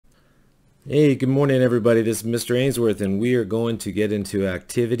Hey, good morning everybody. This is Mr. Ainsworth and we are going to get into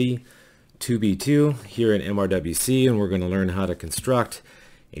activity 2B2 here in MRWC, and we're going to learn how to construct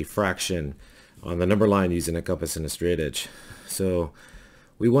a fraction on the number line using a compass and a straight edge. So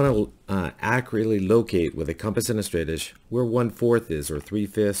we want to accurately locate with a compass and a straight edge where 1/4 is, or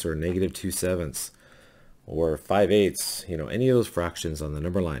 3/5, or -2/7, or 5/8, any of those fractions on the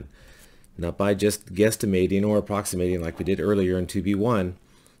number line. Not by just guesstimating or approximating like we did earlier in 2B1,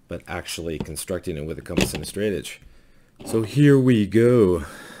 but actually constructing it with a compass and a straight edge. So here we go.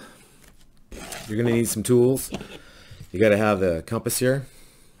 You're going to need some tools. You got to have the compass here.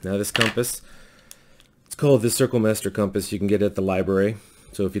 Now this compass, it's called the Circle Master compass. You can get it at the library.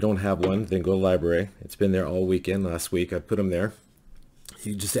 So if you don't have one, then go to the library. It's been there all weekend. Last week I put them there.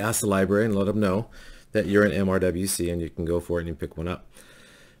 You just ask the library and let them know that you're in MRWC and you can go for it and you pick one up.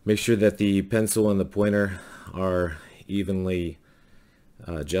 Make sure that the pencil and the pointer are evenly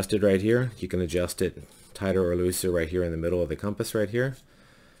adjusted right here. You can adjust it tighter or looser right here in the middle of the compass right here.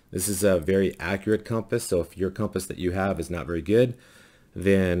 This is a very accurate compass, so if your compass that you have is not very good,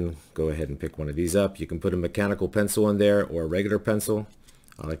 then go ahead and pick one of these up. You can put a mechanical pencil in there or a regular pencil.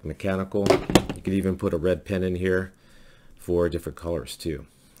 I like mechanical. You can even put a red pen in here for different colors too.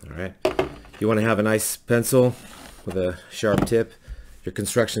 All right. You want to have a nice pencil with a sharp tip. Your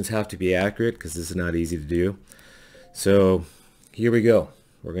constructions have to be accurate because this is not easy to do. So here we go.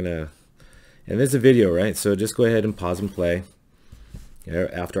 We're gonna, and there's a video, right? So just go ahead and pause and play.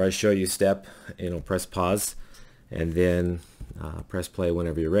 After I show you step, press pause and then press play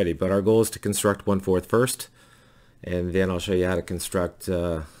whenever you're ready. But our goal is to construct 1/4 first, and then I'll show you how to construct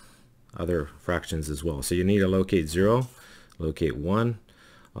other fractions as well. So you need to locate 0, locate 1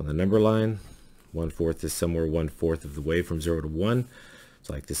 on the number line. 1/4 is somewhere 1/4 of the way from 0 to 1.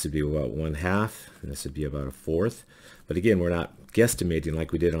 So like this would be about 1/2, and this would be about 1/4. But again, we're not guesstimating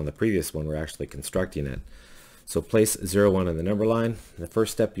like we did on the previous one. We're actually constructing it. So place 0, 1 on the number line. The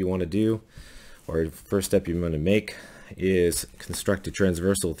first step you want to do, or the first step you want to make, is construct a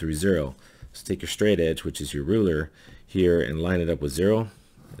transversal through 0. So take your straight edge, which is your ruler here, and line it up with 0,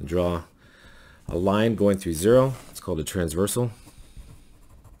 and draw a line going through 0. It's called a transversal.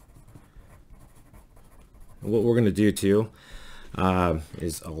 And what we're going to do too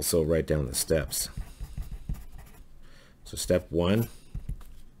is also write down the steps. So step 1,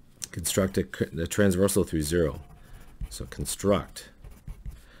 construct a transversal through 0. So construct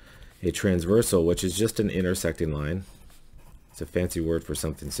a transversal, which is just an intersecting line. It's a fancy word for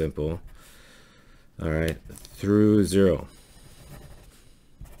something simple. All right, through 0.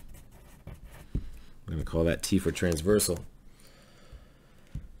 I'm going to call that T for transversal.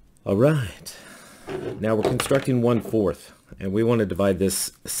 All right, now we're constructing 1/4, and we want to divide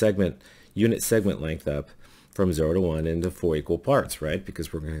this unit segment length up from 0 to 1 into 4 equal parts, right?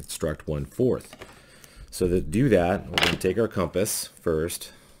 Because we're going to construct 1/4. So to do that, we're going to take our compass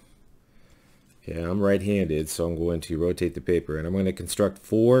first. Okay, I'm right-handed, so I'm going to rotate the paper, and I'm going to construct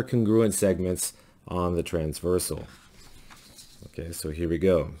 4 congruent segments on the transversal. Okay, so here we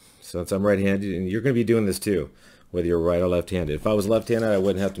go. Since I'm right-handed, and you're going to be doing this too, whether you're right or left-handed. If I was left-handed, I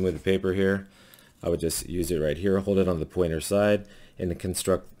wouldn't have to move the paper here. I would just use it right here, hold it on the pointer side, and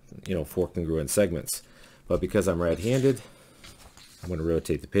construct, 4 congruent segments. But because I'm right-handed, I'm going to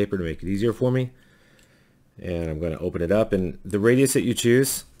rotate the paper to make it easier for me. And I'm going to open it up. And the radius that you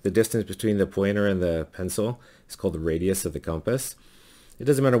choose, the distance between the pointer and the pencil, is called the radius of the compass. It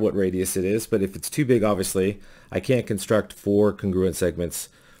doesn't matter what radius it is, but if it's too big, obviously, I can't construct 4 congruent segments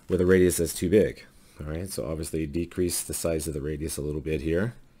with a radius that's too big. All right, so obviously decrease the size of the radius a little bit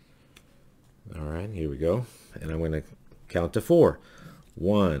here. All right, here we go. And I'm going to count to 4.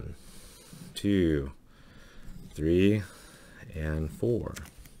 1, 2, 3, and 4.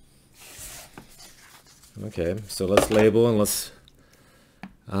 Okay, so let's label and let's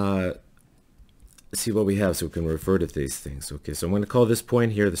see what we have so we can refer to these things. Okay, so I'm going to call this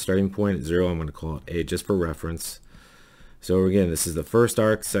point here the starting point, 0. I'm going to call it A just for reference. So again, this is the first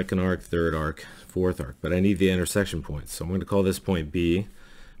arc, second arc, third arc, fourth arc, but I need the intersection point. So I'm going to call this point B.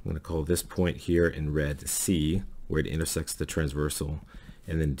 I'm going to call this point here in red C, where it intersects the transversal,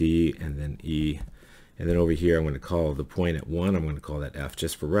 and then D, and then E. And then over here, I'm going to call the point at 1, I'm going to call that F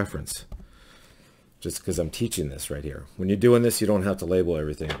just for reference. Just because I'm teaching this right here. When you're doing this, you don't have to label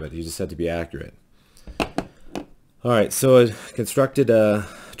everything, but you just have to be accurate. All right, so I constructed a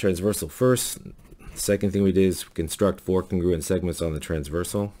transversal first. Second thing we did is construct 4 congruent segments on the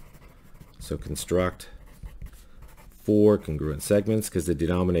transversal. So construct 4 congruent segments because the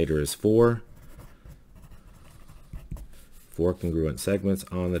denominator is 4. 4 congruent segments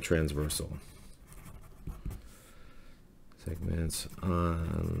on the transversal. segments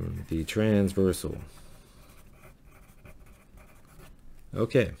on the transversal.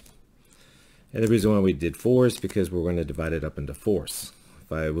 Okay. And the reason why we did 4 is because we're going to divide it up into fourths.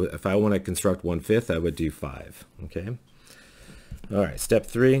 If I want to construct 1/5, I would do 5. Okay. All right. Step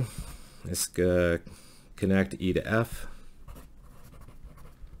 3. Let's connect E to F,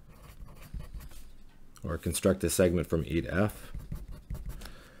 or construct a segment from E to F.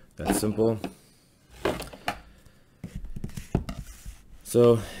 That's simple.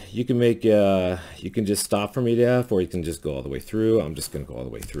 So you can make you can just stop from E to F, or you can just go all the way through. I'm just going to go all the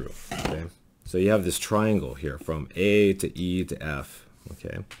way through. Okay. So you have this triangle here from A to E to F.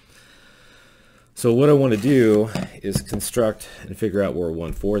 Okay. So what I want to do is construct and figure out where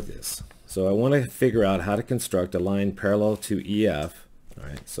 1/4 is. So I want to figure out how to construct a line parallel to EF. All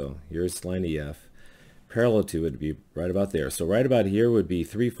right. So here's line EF. Parallel to it would be right about there. So right about here would be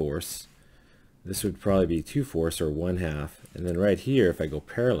 3/4. This would probably be 2/4 or 1/2. And then right here, if I go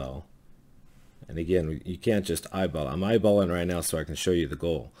parallel, and again, you can't just eyeball. I'm eyeballing right now so I can show you the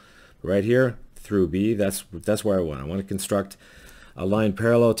goal. Right here through B, that's where I want. I want to construct a line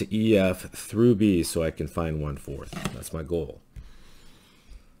parallel to EF through B so I can find 1/4. That's my goal.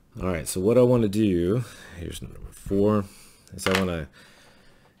 All right, so what I want to do, here's number 4, is I want to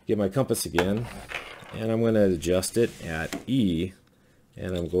get my compass again, and I'm going to adjust it at E,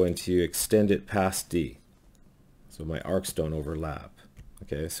 and I'm going to extend it past D so my arcs don't overlap.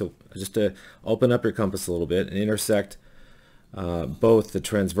 Okay, so just to open up your compass a little bit and intersect both the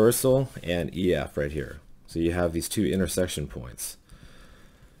transversal and EF right here. So you have these 2 intersection points.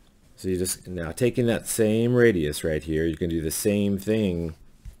 So you just, now taking that same radius right here, you can do the same thing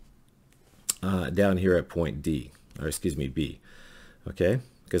down here at point D, or excuse me, B. Okay,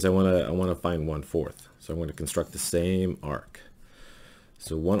 because I want to find 1/4. So I'm going to construct the same arc.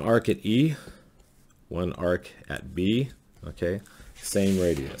 So 1 arc at E, 1 arc at B. Okay, same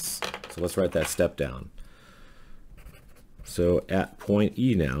radius. So let's write that step down. So at point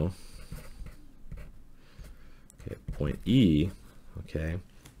E now, okay, point E, okay,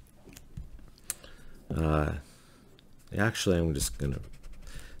 actually I'm just going to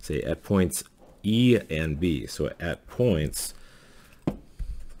say at points E and B. So at points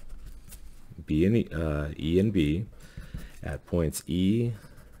B and E and B, at points E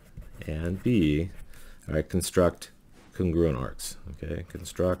and B, all right, construct congruent arcs. Okay,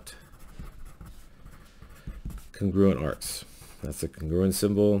 construct congruent arcs. That's a congruent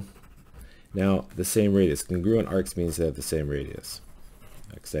symbol. Now the same radius. Congruent arcs means they have the same radius.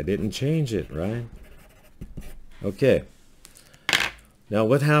 Because I didn't change it, right? Okay. Now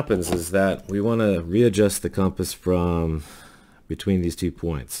what happens is that we want to readjust the compass from between these 2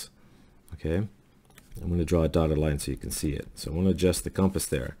 points. Okay. I'm going to draw a dotted line so you can see it. So I want to adjust the compass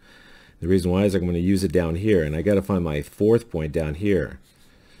there. The reason why is I'm going to use it down here, and I got to find my 4th point down here.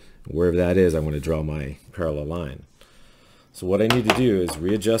 Wherever that is, I'm going to draw my parallel line. So what I need to do is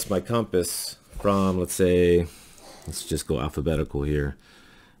readjust my compass from, let's say, let's just go alphabetical here.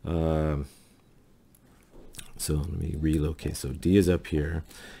 So let me relocate. So D is up here,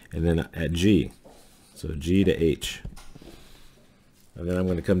 and then at G, so G to H. And then I'm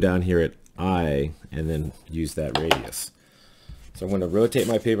going to come down here at I, and then use that radius. So I'm going to rotate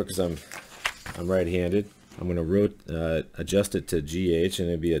my paper because I'm right-handed. I'm going to adjust it to GH, and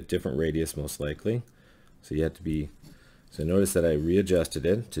it'll be a different radius most likely. So you have to be, so notice that I readjusted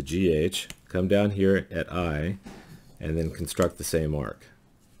it to GH, come down here at I, and then construct the same arc.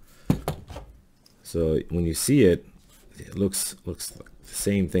 So when you see it, it looks like the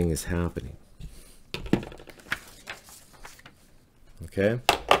same thing is happening. Okay?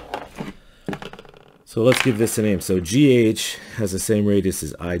 So let's give this a name. So GH has the same radius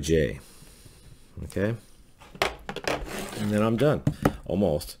as IJ. Okay? And then I'm done.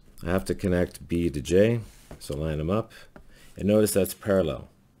 Almost. I have to connect B to J. So line them up. And notice that's parallel.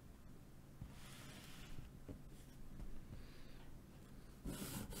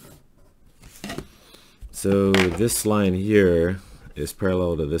 So this line here is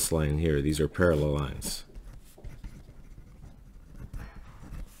parallel to this line here. These are parallel lines.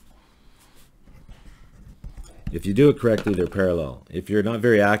 If you do it correctly, they're parallel. If you're not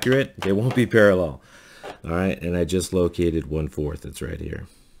very accurate, they won't be parallel. All right, and I just located 1/4. It's right here.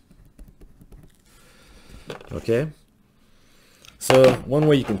 Okay. So one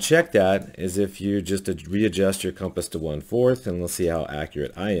way you can check that is if you just readjust your compass to 1/4, and let's see how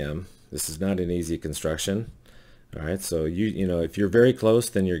accurate I am. This is not an easy construction. All right, so you know, if you're very close,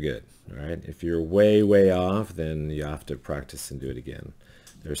 then you're good. All right, if you're way off, then you have to practice and do it again.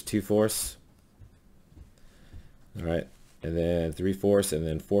 There's 2/4. All right, and then 3/4, and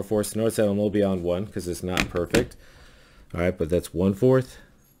then 4/4. Notice that I'm a little beyond 1 because it's not perfect. All right, but that's 1/4,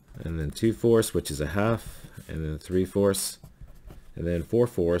 and then 2/4, which is a half, and then 3/4, and then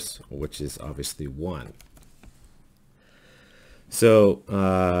 4/4, which is obviously 1. So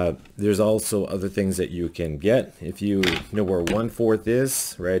there's also other things that you can get. If you know where 1/4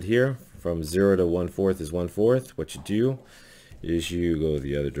 is, right here, from 0 to 1/4 is 1/4, what you do is you go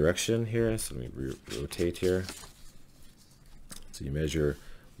the other direction here. So let me rotate here. So you measure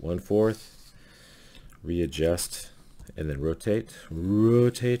 1/4, readjust, and then rotate,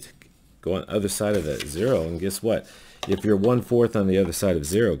 go on the other side of that 0, and guess what? If you're 1/4 on the other side of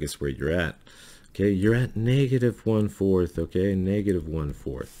 0, guess where you're at? Okay, you're at negative 1/4, okay, negative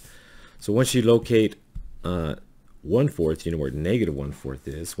 1/4. So once you locate 1/4, you know where negative 1/4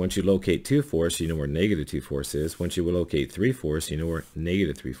 is. Once you locate 2/4, you know where negative 2/4 is. Once you locate 3/4, you know where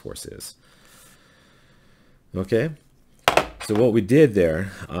negative 3/4 is. Okay, so what we did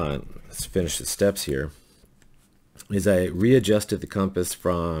there, let's finish the steps here, is I readjusted the compass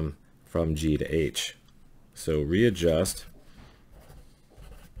from G to H. So readjust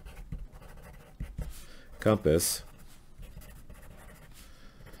compass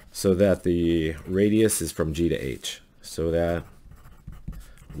so that the radius is from G to H. So that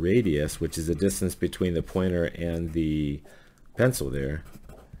radius, which is the distance between the pointer and the pencil there,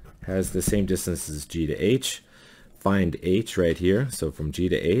 has the same distance as G to H. Find H right here, so from G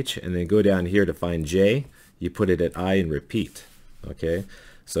to H, and then go down here to find J. You put it at I and repeat. Okay,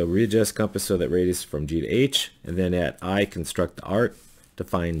 so readjust compass so that radius from G to H, and then at I construct the arc to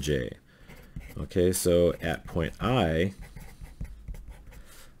find J. Okay, so at point I,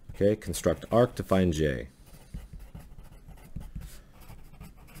 okay, construct arc to find J.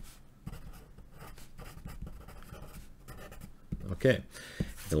 Okay,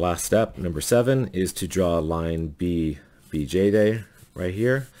 the last step, number 7, is to draw a line BJ there, right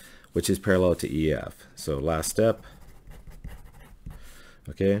here, which is parallel to EF. So last step,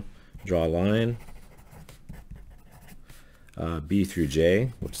 okay, draw a line B through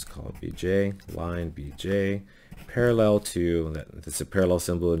J, which is called BJ, line BJ, parallel to, that's a parallel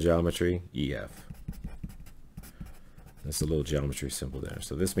symbol in geometry, EF. That's a little geometry symbol there.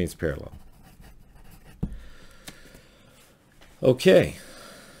 So this means parallel. Okay,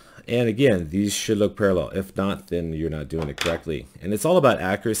 and again, these should look parallel. If not, then you're not doing it correctly. And it's all about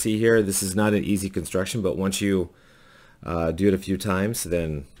accuracy here. This is not an easy construction, but once you do it a few times,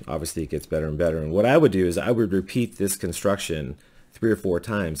 then obviously it gets better and better. And what I would do is I would repeat this construction 3 or 4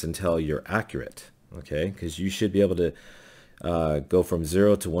 times until you're accurate, okay? Because you should be able to go from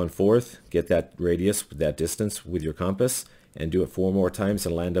 0 to 1/4, get that radius, that distance with your compass, and do it 4 more times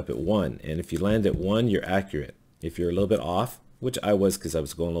and land up at 1. And if you land at 1, you're accurate. If you're a little bit off, which I was because I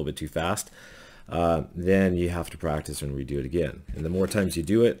was going a little bit too fast, then you have to practice and redo it again. And the more times you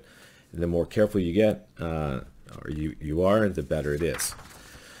do it, the more careful you get, or you are, the better it is.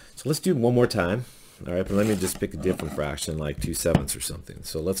 So let's do one more time. All right, but let me just pick a different fraction, like 2/7 or something.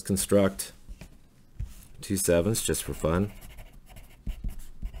 So let's construct 2/7 just for fun.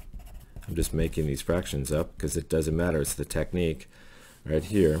 I'm just making these fractions up because it doesn't matter. It's the technique right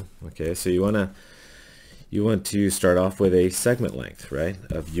here. Okay, so you want to start off with a segment length, right,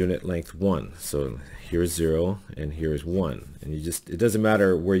 of unit length 1. So here's 0 and here's 1, and it doesn't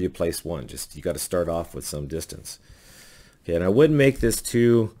matter where you place 1, just you got to start off with some distance. Okay, and I wouldn't make this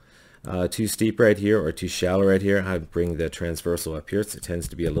too steep right here or too shallow right here. I'd bring the transversal up here. So it tends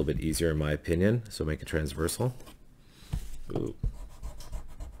to be a little bit easier in my opinion. So make a transversal. Ooh.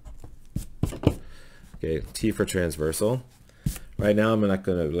 Okay, T for transversal. Right now I'm not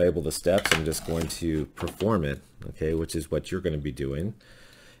going to label the steps, I'm just going to perform it, okay, which is what you're going to be doing.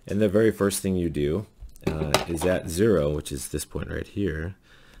 And the very first thing you do is at 0, which is this point right here.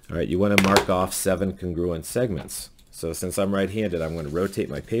 All right, you want to mark off 7 congruent segments. So since I'm right-handed, I'm going to rotate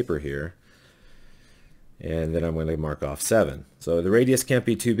my paper here, and then I'm going to mark off 7. So the radius can't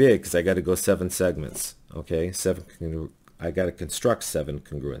be too big because I got to go 7 segments, okay, I got to construct 7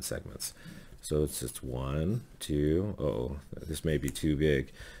 congruent segments. So it's just 1, 2, oh, this may be too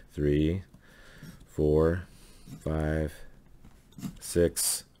big, 3, 4, 5,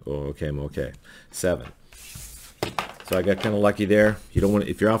 6, oh, okay, I'm okay, 7. So I got kind of lucky there. You don't want to,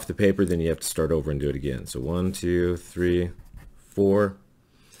 if you're off the paper, then you have to start over and do it again. So 1, 2, 3, 4,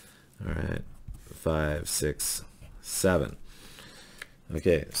 all right, 5, 6, 7.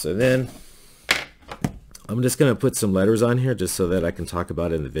 Okay, so then I'm just going to put some letters on here just so that I can talk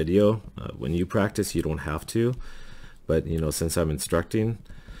about it in the video. When you practice, you don't have to, but since I'm instructing,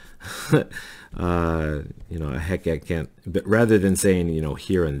 heck, I can't. But rather than saying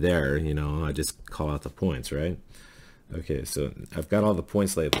here and there, I just call out the points, right? Okay, so I've got all the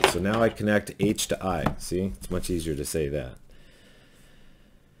points labeled. So now I connect H to I. See, it's much easier to say that.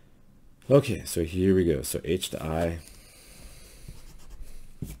 Okay, so here we go. So H to I.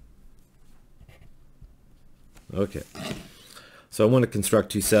 Okay, so I want to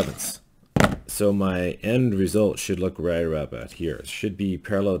construct 2/7. So my end result should look right about here. It should be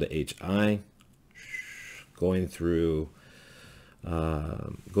parallel to HI, going through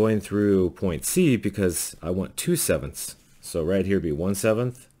point C, because I want 2/7. So right here be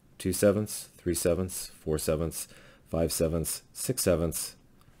 1/7, 2/7, 3/7, 4/7, 5/7, 6/7,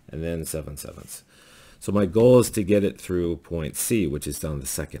 and then 7/7. So my goal is to get it through point C, which is down the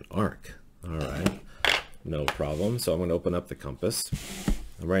second arc. All right, no problem. So I'm going to open up the compass.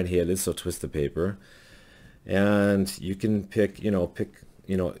 I'm right-handed, so twist the paper, and you can pick,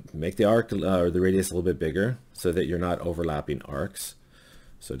 make the arc or the radius a little bit bigger so that you're not overlapping arcs.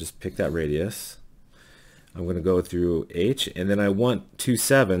 So just pick that radius. I'm going to go through H, and then I want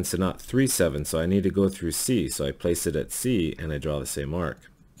 2/7 and not 3/7, so I need to go through C. So I place it at C, and I draw the same arc.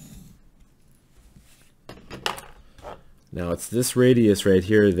 Now it's this radius right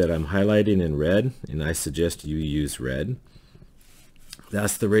here that I'm highlighting in red, and I suggest you use red.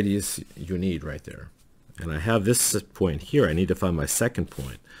 That's the radius you need right there. And I have this point here. I need to find my second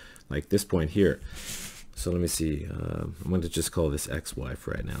point, like this point here. So let me see. I'm going to just call this XY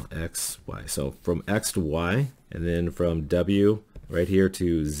for right now. XY. So from X to Y, and then from W right here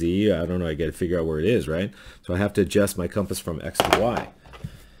to Z. I don't know. I got to figure out where it is, right? So I have to adjust my compass from X to Y,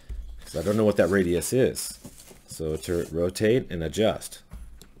 because I don't know what that radius is. So to rotate and adjust.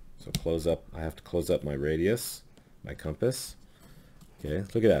 So close up. I have to close up my radius, my compass. Okay,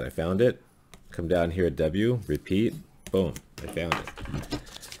 look at that. I found it. Come down here at W, repeat, boom, I found it.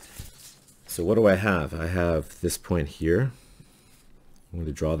 So what do I have? I have this point here. I'm going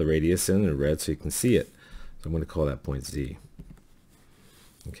to draw the radius in red so you can see it. So I'm going to call that point Z.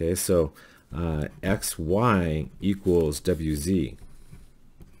 Okay, so XY equals WZ,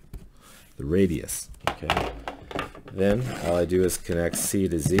 the radius. Okay, then all I do is connect C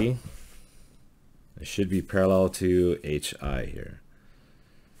to Z. It should be parallel to HI here.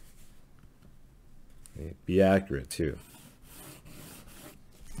 Okay, be accurate too.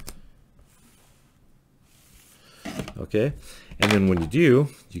 Okay, and then when you do,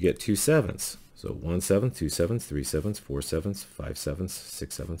 you get 2/7. So 1/7, 2/7, 3/7, 4/7, 5/7,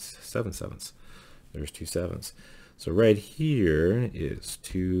 6/7, 7/7. There's 2/7. So right here is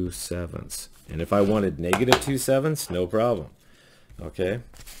 2/7. And if I wanted negative 2/7, no problem. Okay,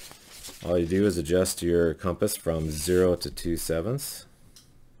 all you do is adjust your compass from 0 to 2/7,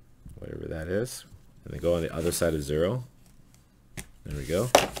 whatever that is, and then go on the other side of 0. There we go.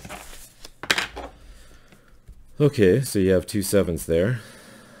 Okay, so you have 2/7 there,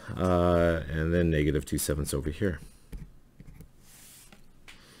 and then negative 2/7 over here.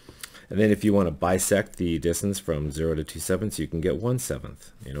 And then if you want to bisect the distance from 0 to 2/7, you can get 1/7,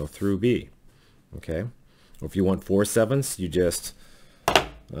 through B. Okay, or if you want 4/7, you just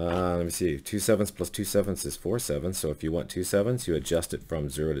let me see, 2/7 plus 2/7 is 4/7. So if you want 2/7, you adjust it from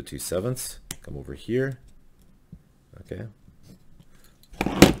 0 to 2/7. Come over here. Okay,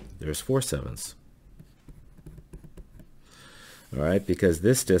 there's 4/7. All right, because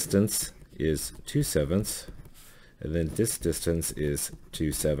this distance is 2/7, and then this distance is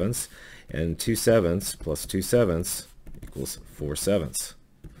 2/7, and 2/7 plus 2/7 equals 4/7.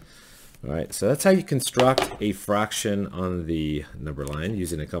 All right, so that's how you construct a fraction on the number line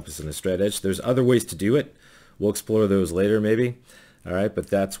using a compass and a straight edge. There's other ways to do it. We'll explore those later maybe. All right, but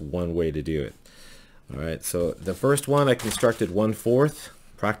that's one way to do it. All right, so the first one I constructed 1/4.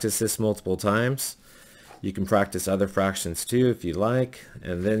 Practice this multiple times. You can practice other fractions too if you like,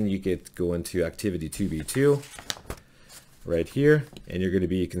 and then you get go into activity 2b2 right here, and you're going to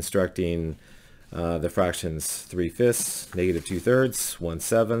be constructing the fractions 3/5, negative 2/3,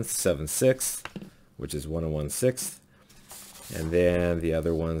 1/7, 7/6, which is 1 1/6, and then the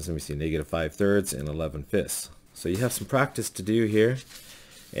other ones, let me see, negative 5/3 and 11/5. So you have some practice to do here,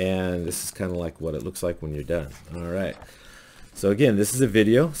 and this is kind of like what it looks like when you're done. All right. So again, this is a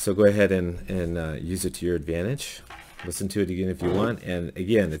video, so go ahead and use it to your advantage. Listen to it again if you want. And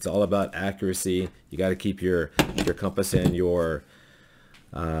again, it's all about accuracy. You got to keep your compass and your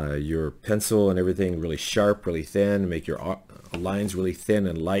pencil and everything really sharp, really thin. Make your lines really thin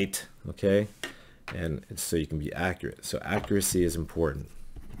and light, okay? And so you can be accurate. So accuracy is important.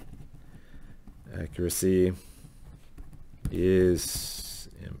 Accuracy is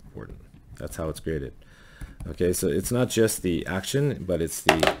important. That's how it's graded. Okay, so it's not just the action, but it's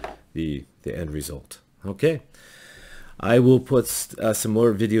the end result. Okay. I will put some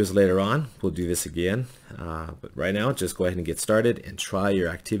more videos later on. We'll do this again. But right now, just go ahead and get started and try your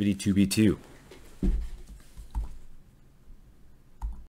activity 2B2.